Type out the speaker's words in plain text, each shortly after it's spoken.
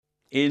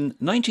In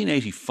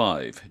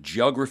 1985,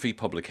 Geography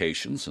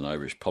Publications, an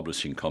Irish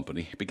publishing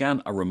company,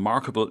 began a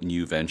remarkable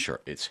new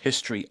venture, its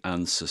History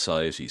and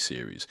Society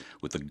series,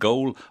 with the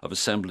goal of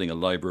assembling a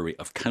library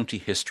of county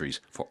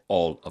histories for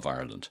all of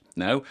Ireland.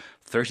 Now,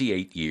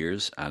 38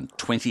 years and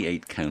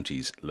 28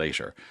 counties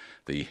later,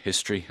 the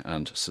History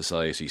and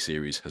Society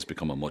series has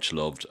become a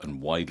much-loved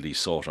and widely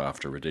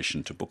sought-after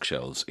addition to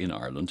bookshelves in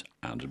Ireland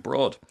and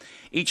abroad.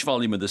 Each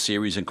volume of the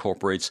series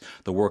incorporates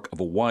the work of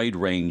a wide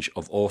range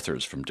of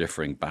authors from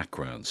differing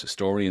backgrounds: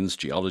 historians,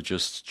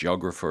 geologists,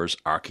 geographers,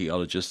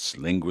 archaeologists,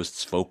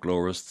 linguists,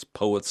 folklorists,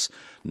 poets,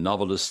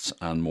 novelists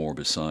and more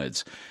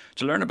besides.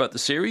 To learn about the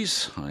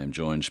series, I am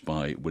joined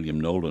by William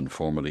Nolan,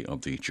 formerly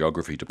of the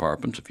Geography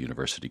Department of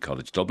University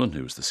College Dublin,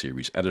 who is the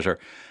series editor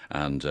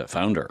and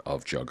founder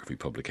of Geography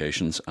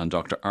Publications, and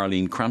Dr.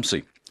 Arlene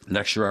Crampsie,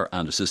 lecturer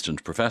and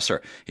assistant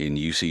professor in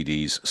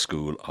UCD's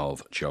School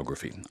of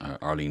Geography.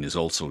 Arlene is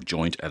also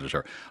joint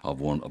editor of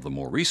one of the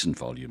more recent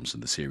volumes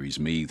in the series,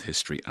 Meath,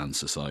 History and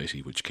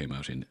Society, which came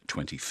out in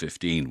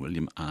 2015.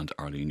 William and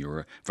Arlene,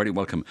 you're very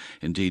welcome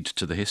indeed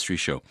to the History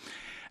Show.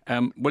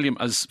 William,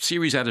 as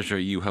series editor,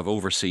 you have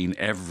overseen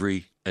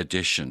every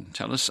edition.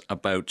 Tell us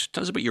about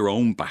your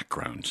own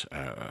background,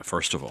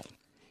 first of all.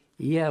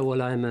 Yeah,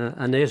 well, I'm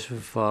a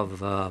native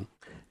of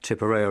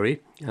Tipperary,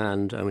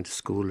 and I went to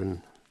school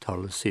in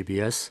Thurles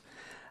CBS,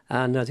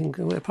 and I think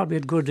we probably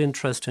had good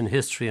interest in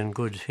history and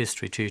good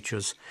history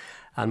teachers,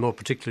 and more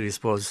particularly, I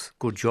suppose,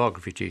 good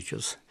geography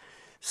teachers.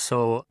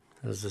 So,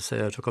 as I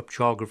say, I took up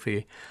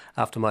geography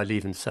after my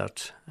leaving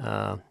cert.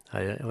 I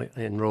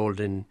enrolled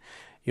in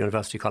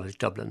University College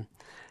Dublin,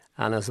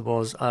 and I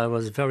suppose I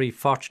was very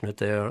fortunate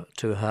there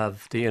to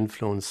have the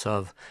influence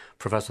of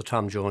Professor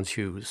Tom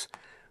Jones-Hughes,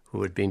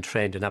 who had been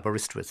trained in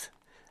Aberystwyth,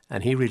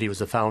 and he really was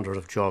the founder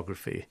of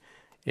geography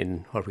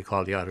in what we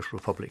call the Irish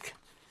Republic.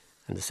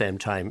 At the same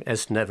time,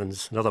 Eston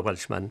Evans, another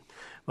Welshman,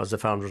 was the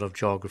founder of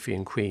geography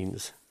in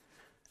Queen's.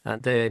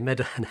 And they made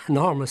an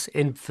enormous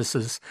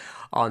emphasis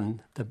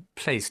on the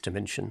place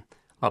dimension,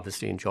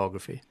 obviously, in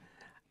geography.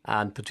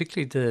 And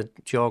particularly the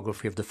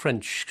geography of the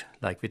French,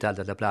 like Vidal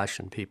de la Blache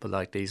and people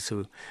like these,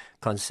 who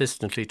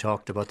consistently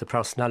talked about the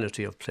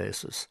personality of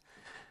places.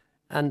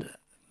 And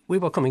we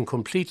were coming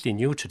completely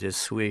new to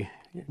this. We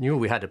knew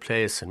we had a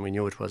place and we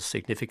knew it was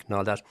significant and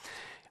all that.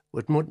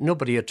 But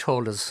nobody had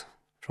told us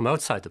from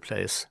outside the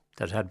place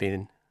that it had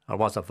been or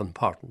was of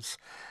importance,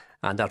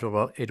 and that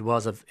it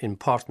was of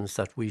importance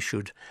that we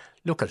should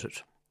look at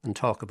it and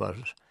talk about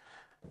it.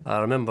 I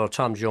remember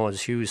Tom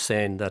Jones-Hughes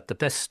saying that the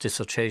best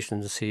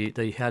dissertations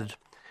they had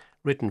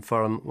written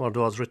for him were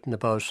those written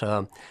about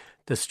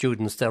the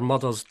students, their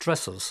mothers'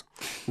 dresses.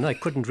 And I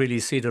couldn't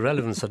really see the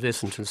relevance of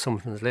this until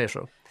something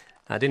later.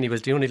 And then he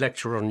was the only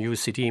lecturer on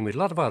UCD. We had a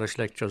lot of Irish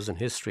lecturers in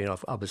history,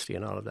 obviously,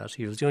 and all of that.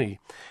 He was the only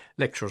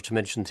lecturer to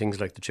mention things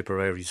like the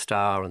Tipperary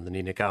Star and the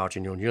Nina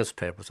Guardian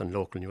newspapers and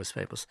local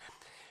newspapers.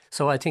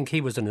 So I think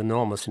he was an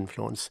enormous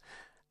influence.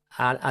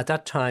 And at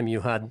that time, you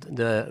had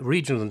the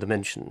regional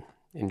dimension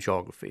in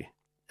geography.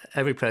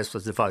 Every place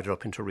was divided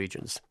up into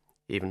regions.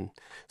 Even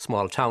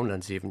small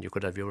townlands, even you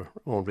could have your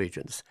own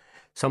regions.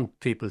 Some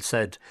people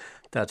said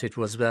that it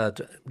was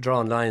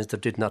drawn lines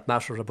that did not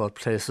matter about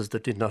places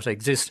that did not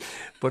exist.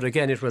 But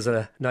again, it was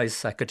a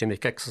nice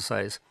academic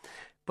exercise.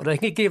 But I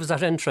think it gave us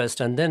that interest.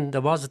 And then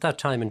there was at that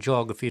time in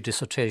geography a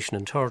dissertation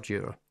in third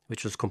year,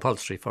 which was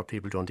compulsory for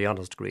people doing the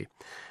honours degree.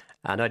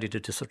 And I did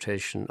a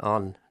dissertation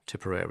on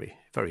Tipperary,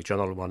 very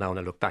general one now when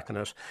I look back on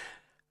it.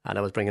 And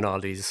I was bringing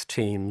all these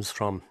teams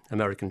from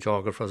American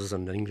geographers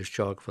and English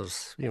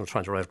geographers,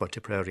 trying to write about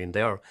Tipperary in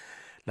their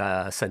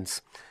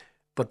sense.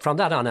 But from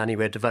that on,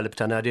 anyway, it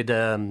developed, and I did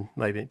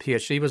my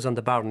PhD was on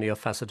the barony of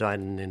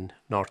Fassadine in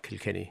North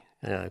Kilkenny,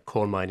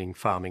 coal mining,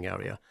 farming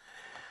area.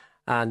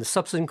 And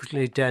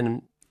subsequently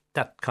then,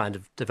 that kind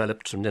of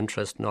developed an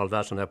interest in all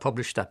that, and I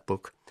published that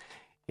book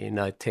in,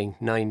 I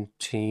think,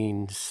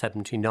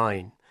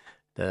 1979,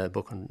 the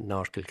book on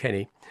North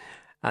Kilkenny.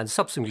 And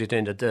subsequently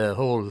then the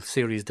whole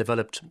series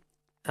developed.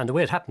 And the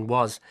way it happened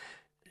was,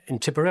 in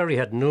Tipperary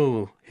had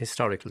no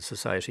historical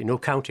society, no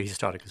county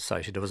historical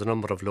society. There was a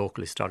number of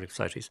local historical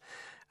societies.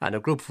 And a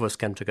group of us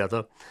came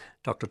together,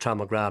 Dr. Tom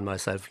McGrath,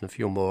 myself and a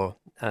few more,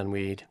 and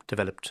we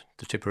developed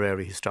the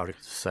Tipperary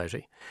Historical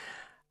Society.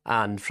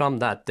 And from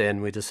that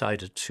then we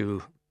decided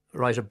to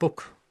write a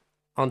book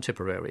on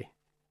Tipperary,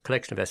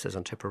 collection of essays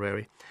on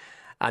Tipperary.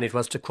 And it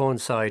was to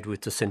coincide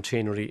with the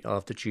centenary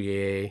of the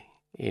GAA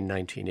in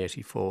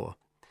 1984.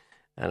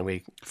 And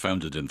we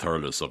founded in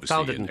Thurles,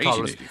 obviously, in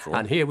 1884.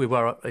 And here we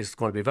were. It's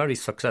going to be very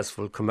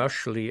successful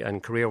commercially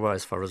and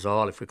career-wise for us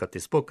all if we got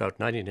this book out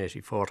in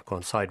 1984 to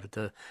coincide with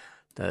the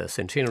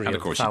centenary of the founding. And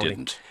of course you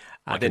didn't.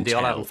 And then the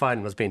All-Ireland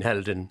final was being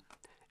held in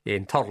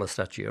Thurles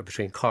that year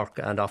between Cork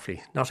and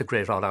Offaly. Not a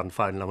great All-Ireland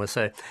final, I must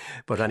say.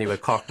 But anyway,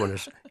 Cork won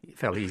it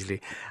fairly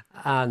easily.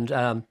 And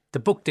the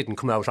book didn't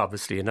come out,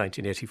 obviously, in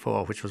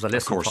 1984, which was a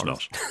lesson for us. Of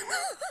course not.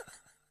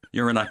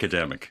 You're an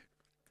academic.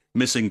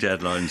 Missing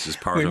deadlines is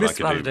part of academia. We missed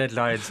a lot of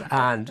deadlines,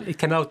 and it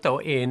came out,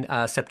 though, in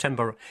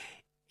September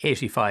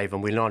 85,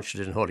 and we launched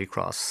it in Holy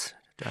Cross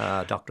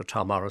Dr.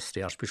 Tom Morris,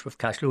 the Archbishop of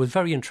Cashel, who was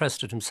very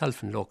interested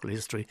himself in local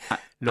history,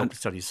 local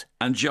studies.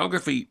 And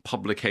geography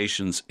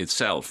publications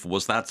itself,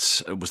 was that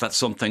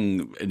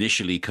something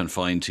initially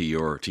confined to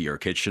your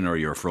kitchen or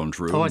your front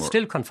room? Oh, it's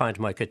still confined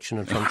to my kitchen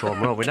and front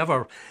room. No,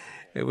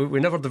 we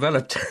never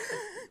developed.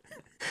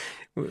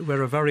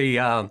 We're a very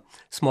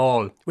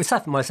small. We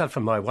sat myself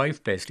and my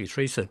wife, basically,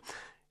 Teresa.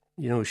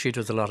 She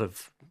does a lot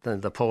of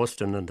the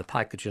posting and the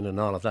packaging and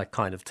all of that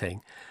kind of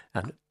thing.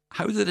 And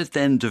how did it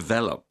then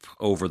develop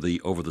over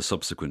the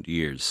subsequent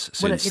years?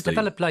 Well, it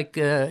developed like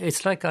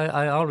it's like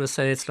I always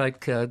say, it's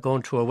like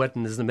going to a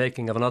wedding is the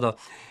making of another.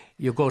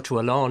 You go to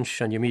a launch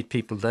and you meet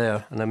people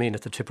there. And I mean,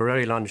 at the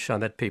Tipperary launch, I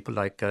met people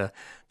like the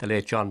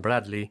late John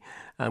Bradley,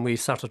 and we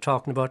started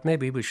talking about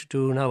maybe we should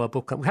do now a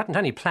book. We hadn't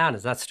any plan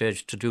at that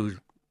stage to do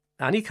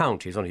any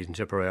counties, only in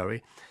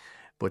Tipperary.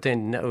 But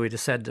then we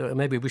just said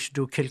maybe we should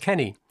do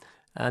Kilkenny.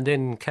 And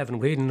then Kevin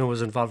Whedon, who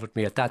was involved with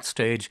me at that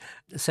stage,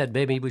 said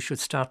maybe we should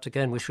start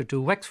again, we should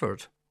do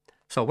Wexford.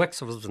 So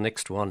Wexford was the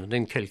next one, and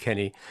then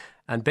Kilkenny.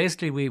 And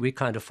basically we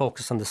kind of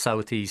focused on the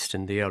southeast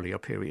in the earlier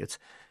periods.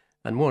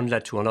 And one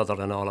led to another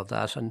and all of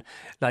that. And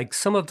like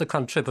some of the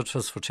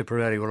contributors for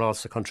Tipperary were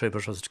also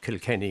contributors to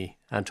Kilkenny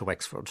and to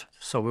Wexford.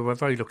 So we were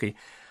very lucky.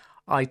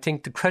 I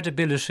think the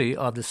credibility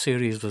of the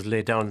series was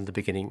laid down in the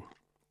beginning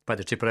by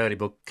the Tipperary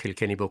book,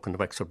 Kilkenny book and the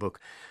Wexford book.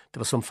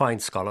 There were some fine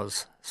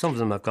scholars. Some of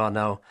them have gone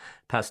now,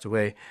 passed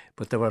away,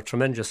 but there were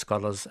tremendous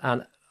scholars.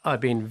 And I've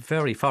been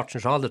very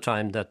fortunate all the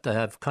time that they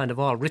have kind of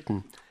all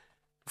written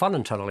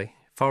voluntarily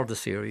for the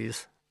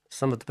series.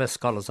 Some of the best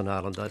scholars in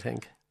Ireland, I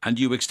think. And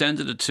you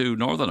extended it to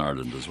Northern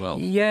Ireland as well.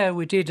 Yeah,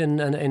 we did in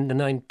the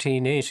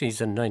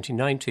 1980s and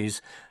 1990s.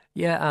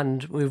 Yeah,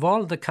 and we've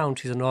all the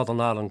counties in Northern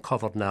Ireland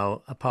covered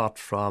now, apart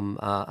from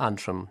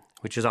Antrim,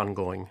 which is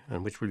ongoing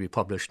and which will be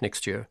published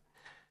next year.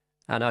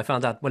 And I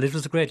found that, well, it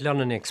was a great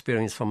learning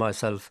experience for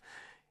myself.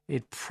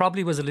 It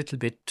probably was a little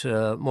bit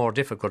more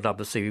difficult,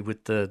 obviously,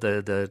 with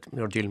the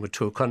dealing with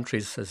two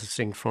countries as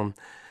distinct from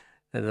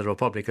the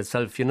Republic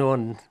itself,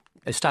 and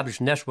established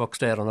networks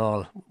there and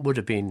all would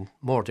have been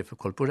more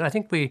difficult. But I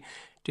think we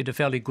did a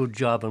fairly good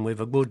job, and we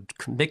have a good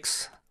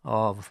mix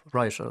of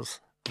writers.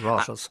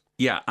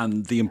 Yeah,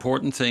 and the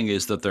important thing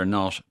is that they're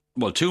not,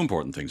 well, two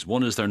important things.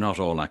 One is they're not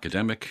all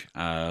academics,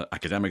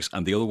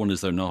 and the other one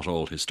is they're not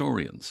all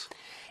historians.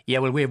 Yeah,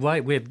 well,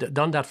 we've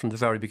done that from the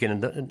very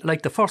beginning.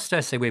 Like the first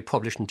essay we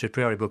published in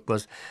Tipperary book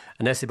was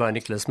an essay by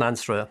Nicholas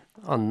Manstra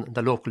on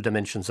the local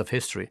dimensions of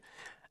history.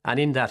 And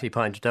in that he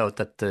pointed out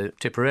that the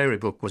Tipperary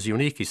book was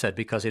unique, he said,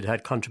 because it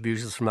had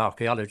contributions from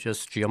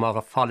archaeologists,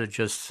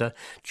 geomorphologists,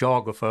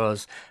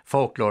 geographers,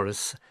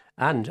 folklorists,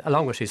 and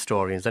along with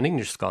historians and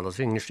English scholars,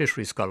 English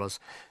literary scholars.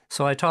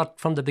 So I thought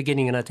from the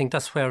beginning, and I think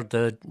that's where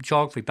the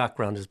geography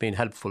background has been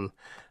helpful,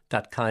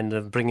 that kind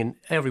of bringing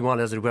everyone,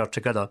 as it were,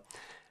 together.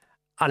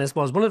 And I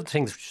suppose one of the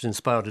things which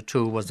inspired it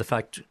too was the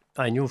fact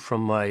I knew from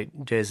my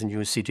days in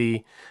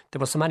UCD there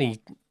were so many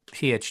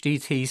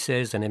PhD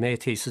theses and MA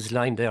theses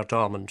lying there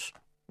dormant,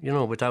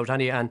 without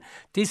any. And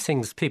these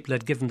things, people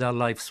had given their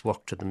life's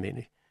work to them,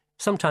 really.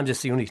 Sometimes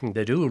it's the only thing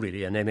they do,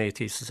 really, an MA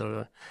thesis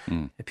or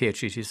a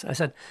PhD thesis. I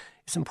said,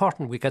 it's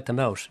important we get them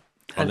out.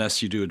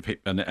 Unless you do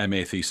an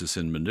MA thesis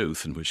in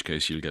Maynooth, in which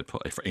case you'll get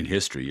in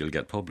history you'll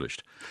get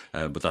published.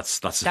 But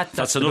that's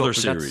another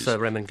series. That's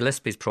Raymond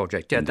Gillespie's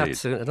project. Yeah, Indeed.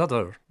 That's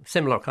another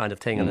similar kind of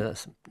thing on a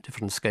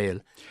different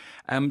scale.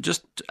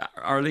 Just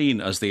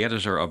Arlene, as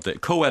the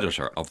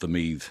co-editor of the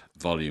Meath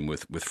volume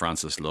with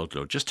Francis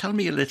Ludlow, just tell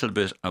me a little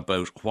bit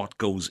about what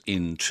goes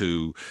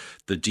into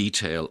the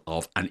detail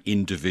of an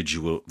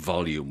individual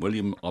volume.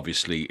 William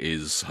obviously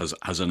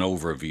has an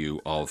overview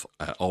of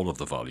all of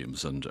the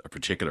volumes and a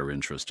particular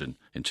interest in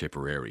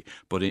Tipperary.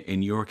 But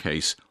in your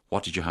case,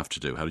 what did you have to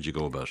do? How did you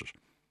go about it?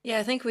 Yeah,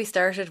 I think we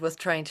started with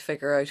trying to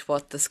figure out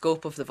what the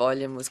scope of the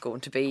volume was going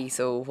to be.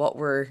 So what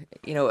were,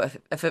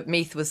 if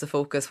Meath was the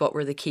focus, what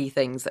were the key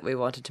things that we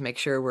wanted to make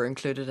sure were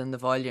included in the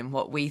volume?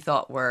 What we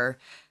thought were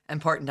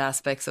important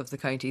aspects of the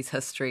county's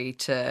history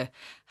to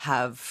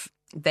have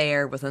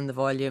there within the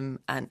volume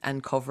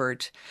and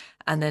covered.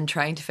 And then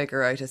trying to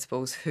figure out, I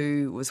suppose,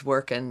 who was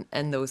working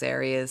in those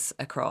areas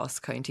across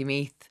County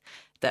Meath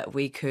that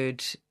we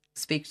could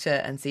speak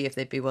to and see if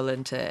they'd be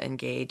willing to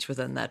engage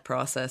within that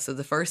process. So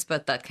the first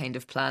bit, that kind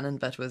of planning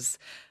bit, was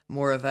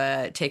more of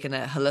taking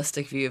a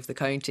holistic view of the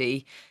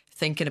county,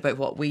 thinking about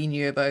what we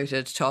knew about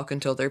it,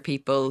 talking to other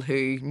people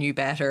who knew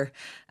better,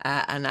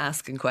 and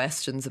asking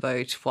questions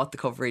about what the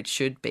coverage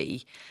should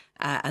be.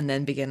 And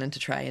then beginning to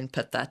try and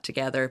put that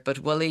together. But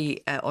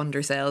Willie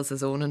undersells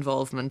his own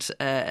involvement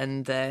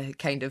in the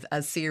kind of,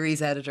 as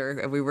series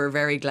editor, we were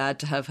very glad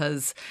to have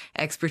his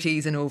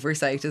expertise and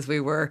oversight as we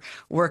were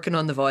working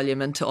on the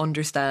volume and to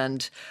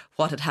understand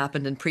what had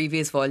happened in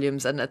previous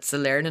volumes. And it's a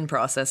learning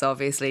process,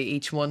 obviously.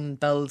 Each one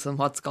builds on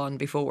what's gone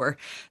before.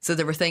 So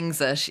there were things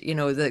that,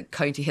 the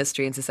County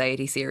History and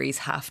Society series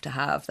have to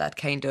have, that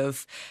kind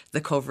of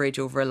the coverage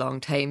over a long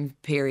time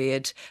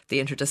period,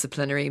 the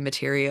interdisciplinary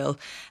material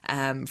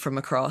from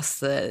across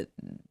the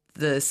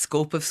the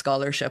scope of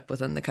scholarship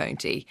within the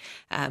county.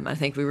 I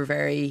think we were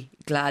very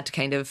glad to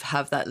kind of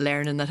have that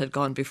learning that had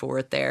gone before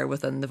it there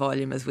within the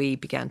volume as we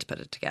began to put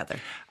it together.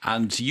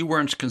 And you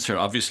weren't concerned.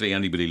 Obviously,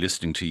 anybody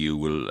listening to you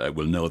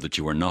will know that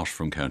you are not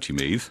from County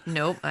Meath.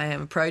 No, I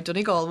am a proud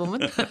Donegal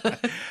woman.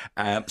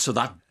 So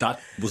that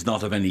was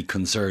not of any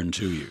concern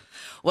to you.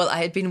 Well, I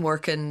had been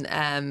working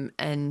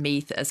in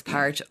Meath as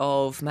part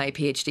of my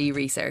PhD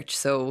research.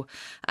 So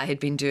I had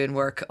been doing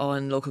work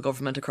on local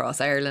government across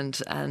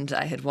Ireland, and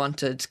I had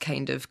wanted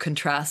kind of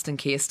contrasting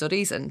case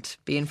studies. And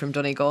being from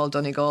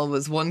Donegal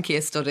was one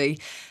case study,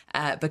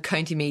 but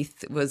County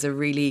Meath was a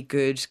really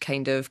good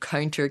kind of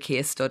counter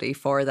case study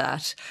for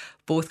that.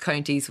 Both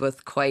counties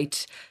with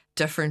quite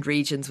different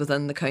regions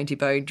within the county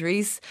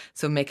boundaries,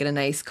 so making a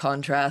nice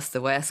contrast, the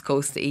west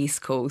coast, the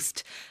east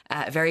coast,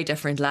 very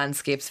different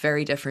landscapes,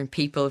 very different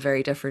people,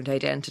 very different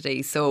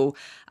identities. So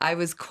I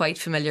was quite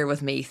familiar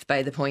with Meath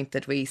by the point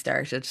that we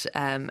started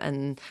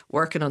and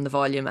working on the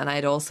volume, and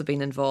I'd also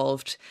been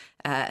involved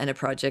in a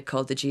project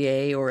called the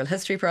GA Oral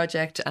History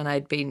Project, and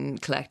I'd been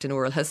collecting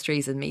oral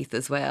histories in Meath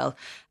as well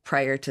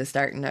prior to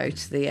starting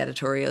out the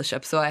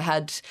editorialship. So I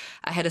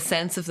had a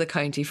sense of the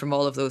county from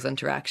all of those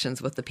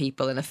interactions with the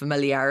people and a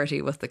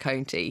familiarity with the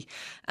county.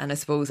 And I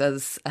suppose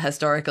as a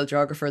historical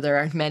geographer, there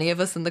aren't many of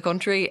us in the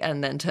country,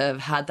 and then to have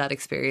had that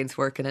experience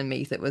working in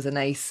Meath, it was a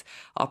nice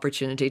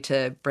opportunity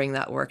to bring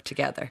that work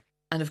together.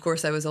 And of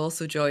course, I was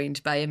also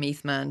joined by a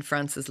Meath man,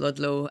 Francis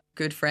Ludlow,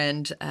 good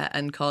friend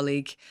and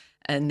colleague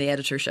in the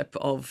editorship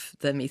of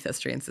the Meath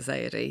History and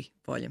Society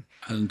volume.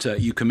 And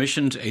you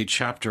commissioned a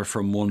chapter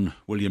from one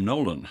William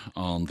Nolan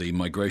on the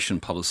migration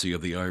policy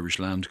of the Irish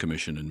Land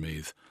Commission in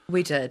Meath.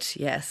 We did,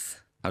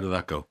 yes. How did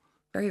that go?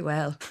 Very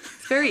well.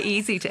 It's very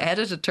easy to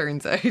edit, it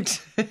turns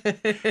out.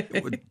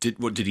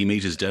 Did he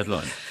meet his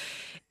deadline?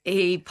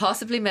 He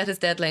possibly met his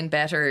deadline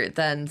better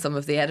than some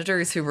of the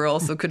editors who were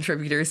also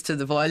contributors to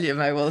the volume,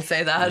 I will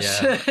say that.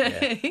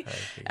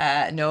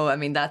 No, I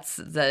mean, that's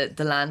the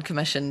Land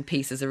Commission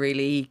piece is a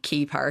really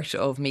key part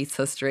of Meath's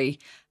history,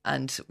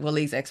 and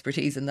Willie's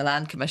expertise in the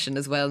Land Commission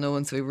is well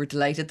known, so we were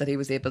delighted that he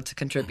was able to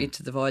contribute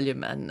to the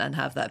volume and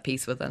have that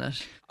piece within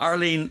it.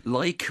 Arlene,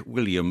 like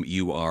William,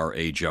 you are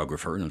a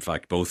geographer, and in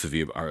fact both of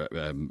you are.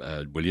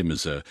 William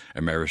is a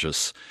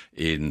emeritus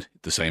in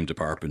the same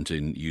department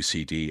in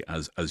UCD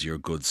as your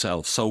good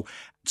self. So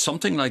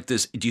something like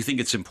this, do you think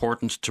it's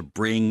important to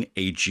bring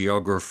a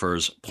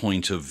geographer's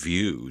point of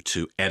view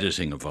to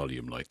editing a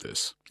volume like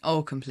this?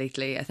 Oh,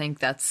 completely. I think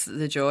that's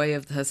the joy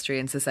of the History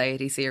and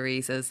Society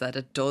series, is that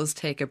it does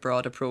take a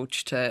broad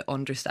approach to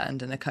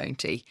understanding a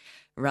county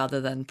rather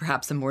than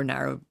perhaps a more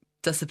narrow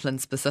discipline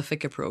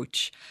specific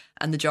approach.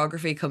 And the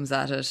geography comes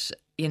at it,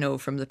 you know,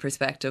 from the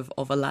perspective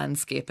of a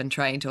landscape and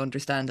trying to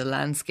understand a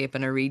landscape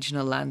and a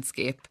regional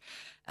landscape.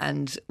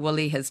 And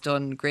Willie has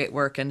done great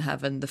work in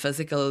having the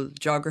physical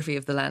geography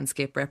of the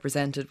landscape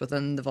represented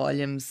within the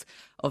volumes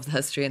of the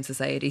History and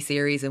Society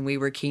series, and we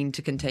were keen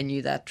to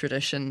continue that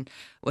tradition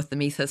with the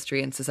Meath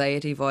History and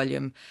Society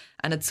volume.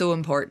 And it's so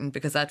important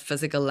because that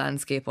physical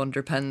landscape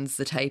underpins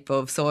the type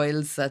of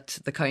soils that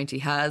the county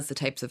has, the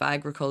types of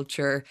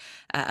agriculture.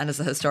 And as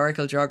a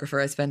historical geographer,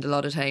 I spend a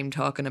lot of time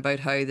talking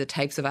about how the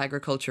types of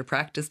agriculture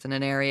practiced in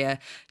an area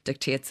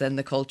dictates in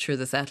the culture,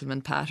 the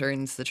settlement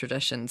patterns, the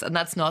traditions. And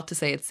that's not to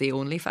say it's the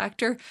only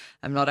factor.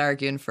 I'm not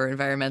arguing for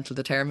environmental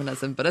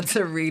determinism, but it's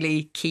a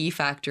really key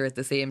factor at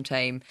the same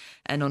time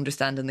in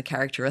understanding the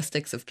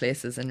characteristics of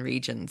places and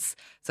regions.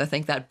 So I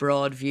think that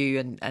broad view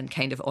and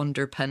kind of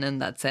underpinning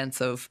that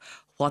sense of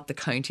what the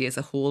county as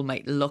a whole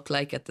might look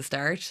like at the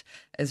start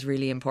is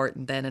really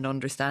important then in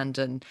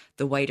understanding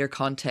the wider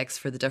context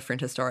for the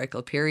different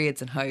historical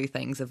periods and how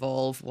things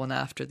evolve one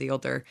after the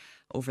other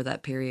over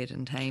that period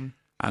in time.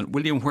 And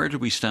William, where do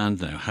we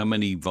stand now? How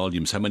many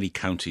volumes, how many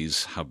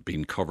counties have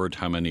been covered?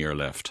 How many are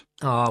left?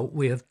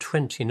 We have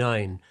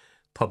 29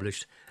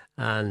 published,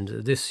 and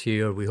this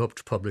year we hope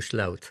to publish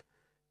Louth,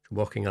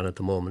 working on at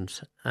the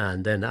moment.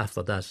 And then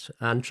after that,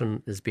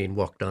 Antrim is being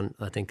worked on.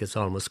 I think it's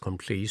almost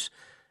complete,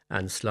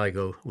 and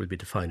Sligo will be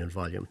the final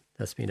volume.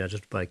 That's been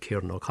edited by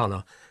Kieran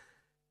O'Connor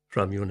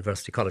from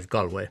University College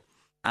Galway.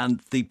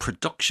 And the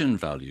production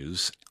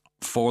values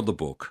for the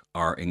book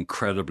are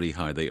incredibly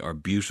high. They are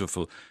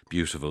beautiful,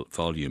 beautiful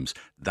volumes.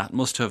 That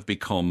must have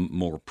become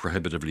more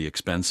prohibitively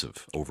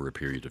expensive over a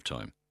period of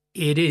time.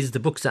 It is the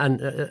books, and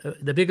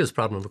the biggest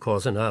problem, of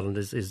course, in Ireland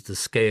is the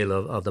scale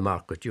of the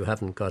market. You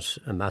haven't got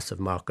a massive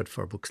market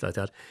for books like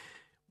that.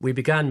 We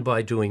began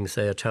by doing,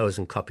 say,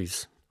 1,000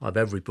 copies of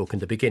every book in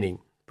the beginning,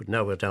 but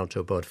now we're down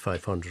to about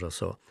 500 or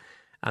so.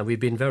 And we've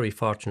been very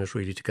fortunate,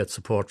 really, to get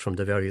support from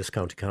the various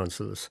county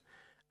councils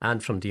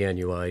and from the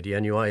NUI.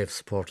 The NUI have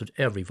supported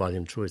every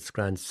volume through its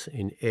grants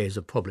in A's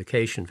of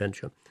Publication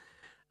venture,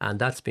 and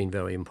that's been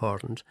very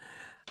important.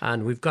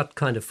 And we've got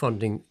kind of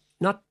funding.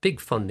 Not big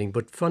funding,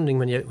 but funding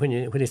when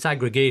it's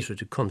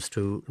aggregated, it comes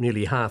to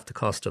nearly half the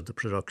cost of the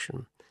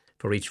production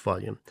for each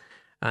volume.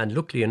 And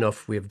luckily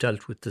enough, we have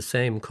dealt with the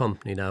same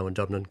company now in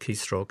Dublin,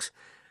 Keystrokes.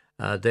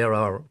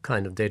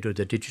 They do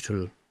the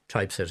digital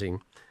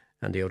typesetting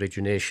and the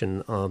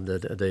origination of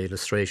the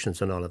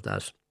illustrations and all of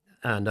that.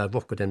 And I've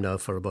worked with them now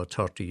for about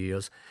 30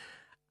 years.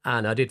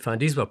 And I did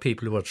find these were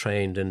people who were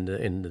trained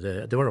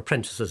they were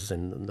apprentices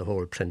in the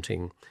whole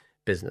printing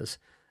business,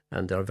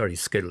 and they're very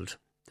skilled.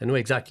 They know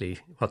exactly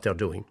what they're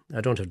doing.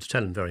 I don't have to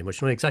tell them very much.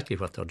 They know exactly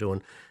what they're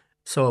doing.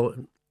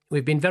 So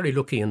we've been very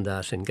lucky in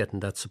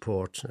getting that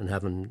support and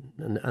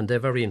and they're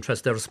very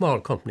interested. They're a small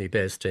company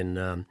based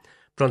in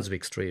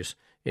Brunswick Street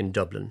in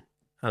Dublin.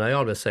 And I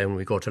always say when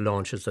we go to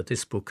launches that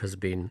this book has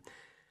been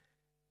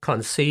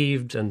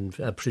conceived and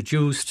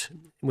produced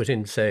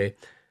within, say,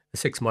 a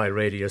 6-mile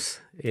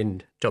radius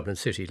in Dublin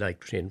City, like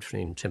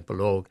between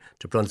Temple Ogue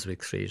to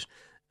Brunswick Street,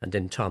 and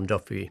then Tom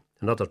Duffy,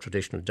 another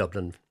traditional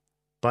Dublin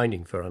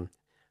binding firm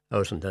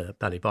out in the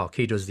Ballybock.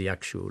 He does the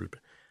actual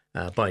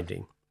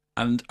binding.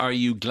 And are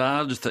you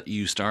glad that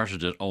you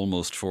started it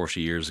almost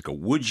 40 years ago?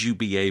 Would you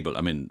be able,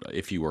 I mean,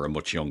 if you were a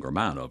much younger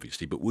man,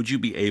 obviously, but would you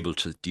be able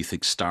to, do you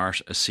think,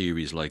 start a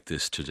series like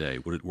this today?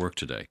 Would it work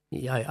today?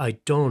 Yeah, I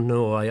don't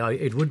know.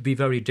 It would be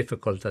very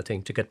difficult, I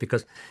think, to get,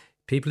 because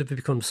people have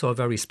become so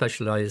very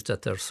specialised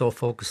that they're so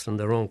focused on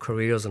their own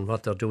careers and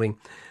what they're doing.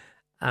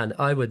 And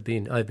I've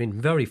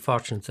been very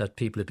fortunate that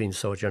people have been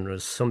so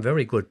generous. Some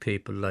very good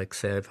people, like,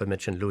 say, if I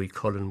mentioned Louis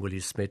Cullen,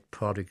 Willie Smith,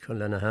 Padraig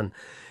Lenihan,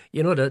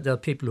 you know, there are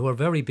people who are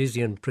very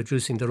busy in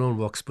producing their own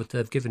works, but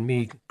they've given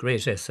me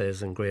great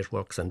essays and great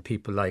works. And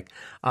people like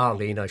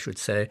Arlene, I should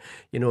say,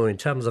 you know, in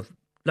terms of,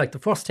 like, the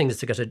first thing is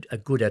to get a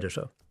good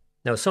editor.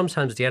 Now,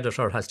 sometimes the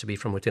editor has to be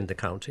from within the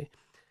county.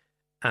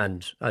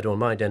 And I don't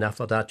mind. And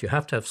after that, you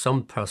have to have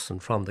some person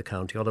from the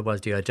county.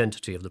 Otherwise, the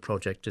identity of the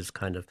project is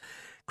kind of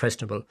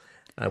questionable.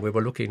 And we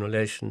were lucky in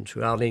relation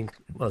to Arlene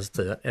was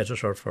the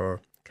editor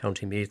for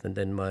County Meath, and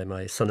then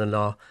my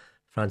son-in-law,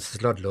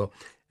 Francis Ludlow,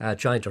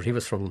 joined her. He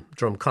was from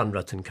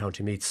Drumconrath in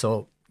County Meath.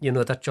 So, you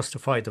know, that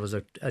justified there was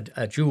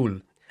a jewel.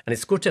 And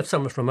it's good to have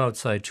someone from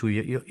outside too.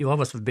 You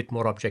always have a bit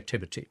more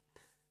objectivity.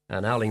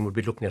 And Arlene would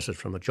be looking at it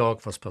from a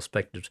geographer's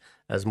perspective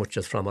as much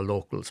as from a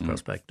local's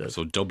perspective.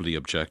 So doubly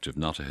objective,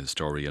 not a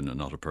historian and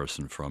not a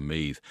person from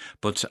Meath.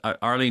 But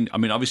Arlene, I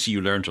mean, obviously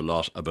you learned a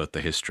lot about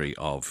the history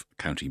of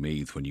County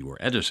Meath when you were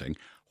editing.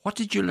 What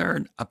did you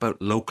learn about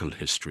local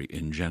history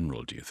in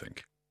general, do you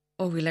think?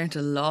 Oh, we learned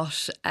a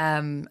lot.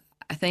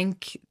 I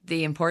think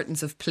the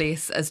importance of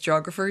place as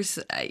geographers,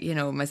 you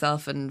know,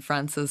 myself and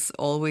Francis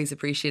always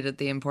appreciated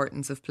the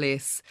importance of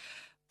place.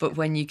 But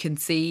when you can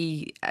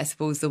see, I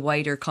suppose, the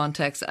wider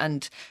context,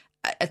 and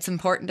it's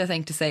important, I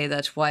think, to say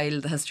that while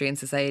the History and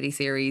Society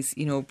series,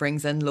 you know,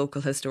 brings in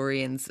local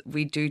historians,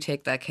 we do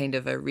take that kind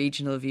of a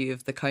regional view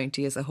of the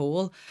county as a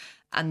whole.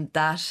 And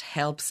that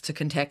helps to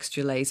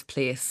contextualise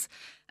place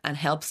and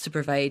helps to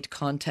provide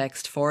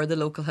context for the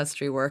local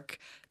history work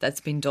that's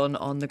been done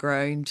on the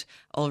ground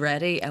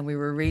already. And we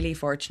were really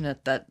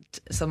fortunate that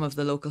some of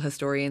the local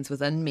historians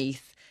within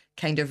Meath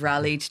kind of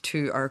rallied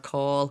to our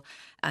call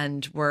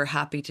and were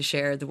happy to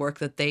share the work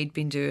that they'd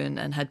been doing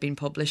and had been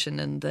publishing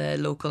in the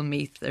local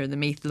Meath, or the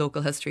Meath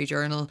Local History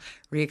Journal,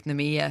 Riach na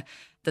Mia,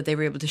 that they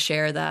were able to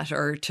share that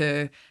or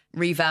to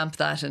revamp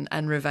that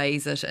and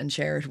revise it and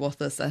share it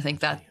with us. I think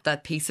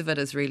that piece of it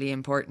is really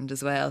important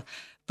as well.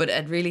 But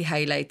it really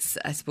highlights,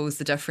 I suppose,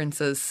 the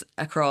differences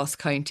across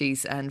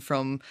counties and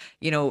from,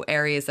 you know,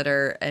 areas that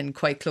are in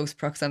quite close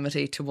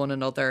proximity to one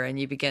another. And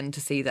you begin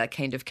to see that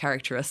kind of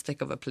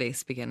characteristic of a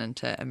place beginning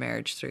to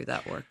emerge through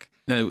that work.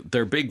 Now,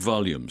 they're big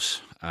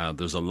volumes.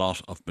 There's a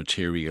lot of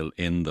material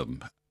in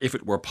them. If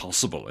it were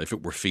possible, if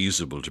it were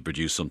feasible to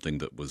produce something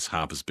that was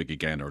half as big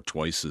again or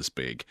twice as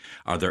big,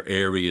 are there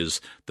areas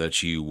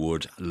that you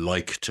would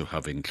like to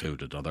have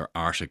included? Are there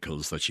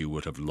articles that you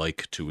would have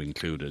liked to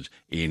included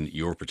in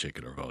your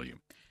particular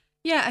volume?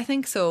 Yeah, I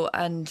think so.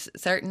 And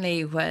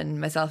certainly when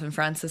myself and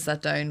Francis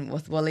sat down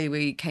with Willie,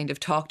 we kind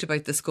of talked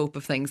about the scope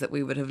of things that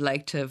we would have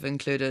liked to have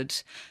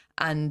included.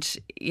 And,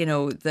 you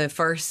know, the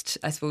first,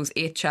 I suppose,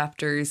 8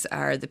 chapters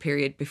are the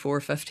period before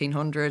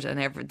 1500,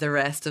 and the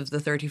rest of the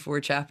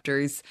 34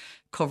 chapters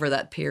cover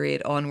that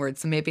period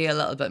onwards. So maybe a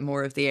little bit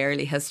more of the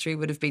early history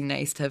would have been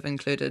nice to have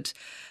included.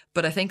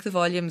 But I think the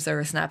volumes are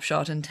a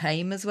snapshot in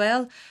time as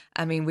well.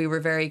 I mean, we were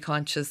very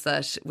conscious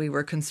that we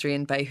were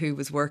constrained by who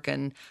was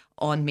working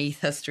on Meath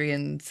History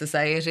and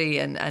Society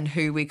and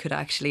who we could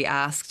actually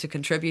ask to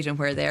contribute and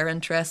where their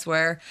interests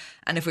were.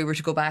 And if we were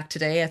to go back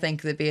today, I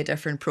think there'd be a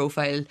different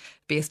profile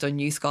based on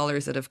new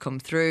scholars that have come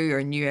through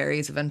or new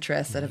areas of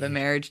interest that have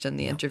emerged in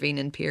the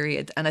intervening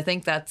period. And I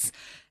think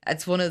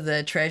it's one of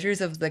the treasures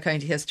of the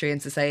County History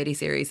and Society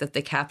series, that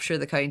they capture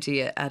the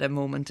county at a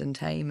moment in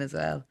time as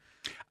well.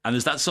 And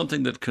is that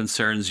something that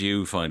concerns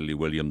you, finally,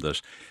 William,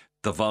 that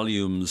the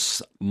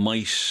volumes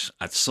might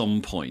at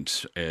some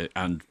point,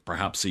 and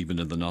perhaps even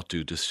in the not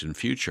too distant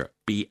future,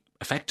 be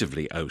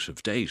effectively out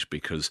of date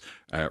because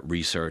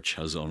research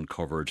has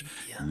uncovered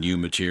new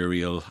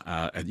material,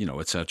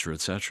 et cetera,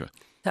 et cetera?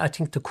 I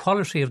think the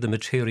quality of the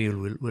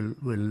material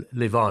will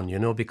live on, you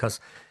know,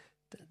 because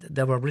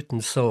they were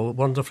written so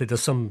wonderfully.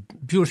 There's some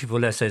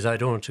beautiful essays. I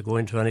don't want to go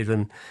into any of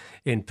them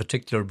in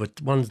particular,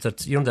 but ones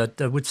that, you know,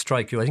 that would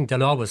strike you. I think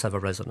they'll always have a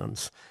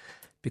resonance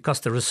because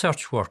the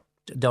research work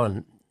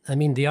done, I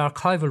mean, the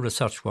archival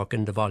research work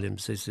in the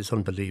volumes is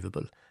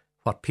unbelievable.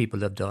 what people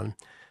have done.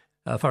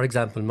 For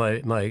example,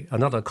 my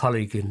another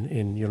colleague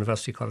in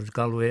University College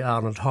Galway,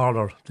 Arnold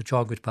Horner, the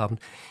geography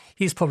department,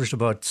 he's published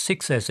about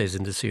 6 essays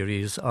in the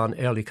series on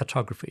early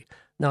cartography.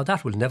 Now,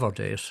 that will never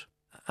date,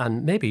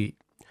 and maybe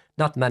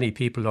not many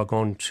people are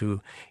going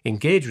to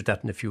engage with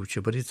that in the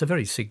future, but it's a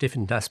very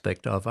significant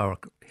aspect of our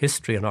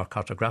history and our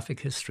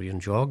cartographic history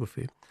and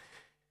geography.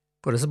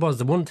 But I suppose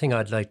the one thing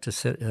I'd like to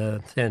say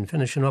in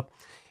finishing up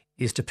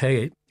is to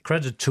pay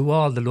credit to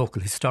all the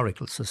local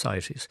historical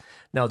societies.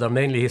 Now, they're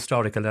mainly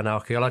historical and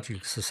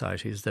archaeological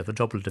societies. They have a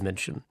double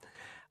dimension.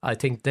 I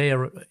think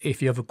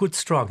if you have a good,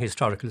 strong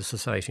historical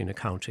society in a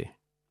county,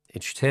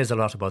 it says a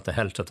lot about the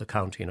health of the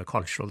county in a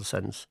cultural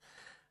sense.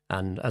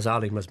 And as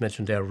Arlene was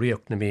mentioned there,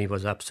 Riochnamy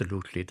was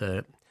absolutely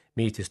the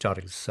Meath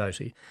Historical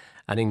Society.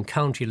 And in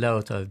County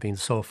Louth, I've been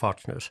so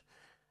fortunate.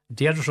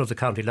 The editor of the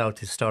County Louth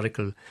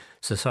Historical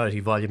Society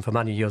volume for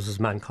many years was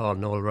a man called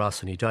Noel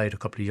Ross, and he died a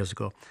couple of years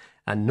ago.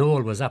 And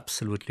Noel was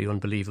absolutely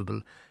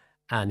unbelievable.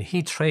 And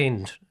he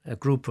trained a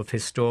group of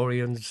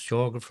historians,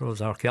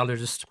 geographers,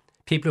 archaeologists,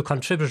 people who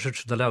contributed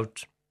to the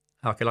Louth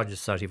Archaeological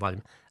Society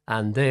volume.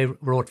 And they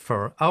wrote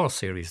for our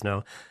series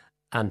now,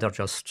 and they're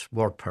just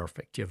word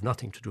perfect. You have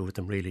nothing to do with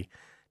them really,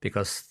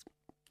 because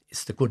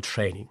it's the good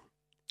training.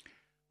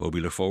 Well,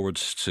 we look forward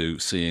to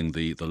seeing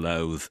the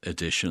Louth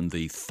edition,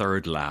 the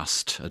third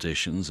last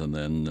editions, and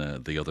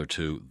then the other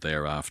 2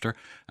 thereafter.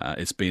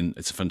 It's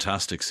a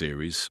fantastic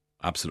series.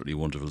 Absolutely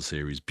wonderful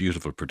series,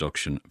 beautiful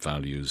production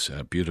values,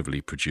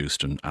 beautifully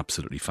produced and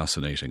absolutely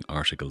fascinating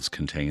articles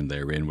contained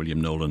therein. William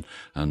Nolan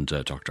and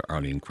Dr.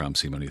 Arlene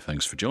Crampsie, many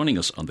thanks for joining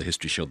us on the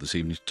History Show this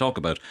evening to talk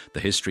about the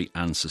History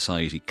and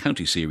Society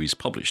County Series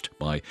published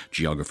by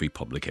Geography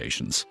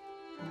Publications.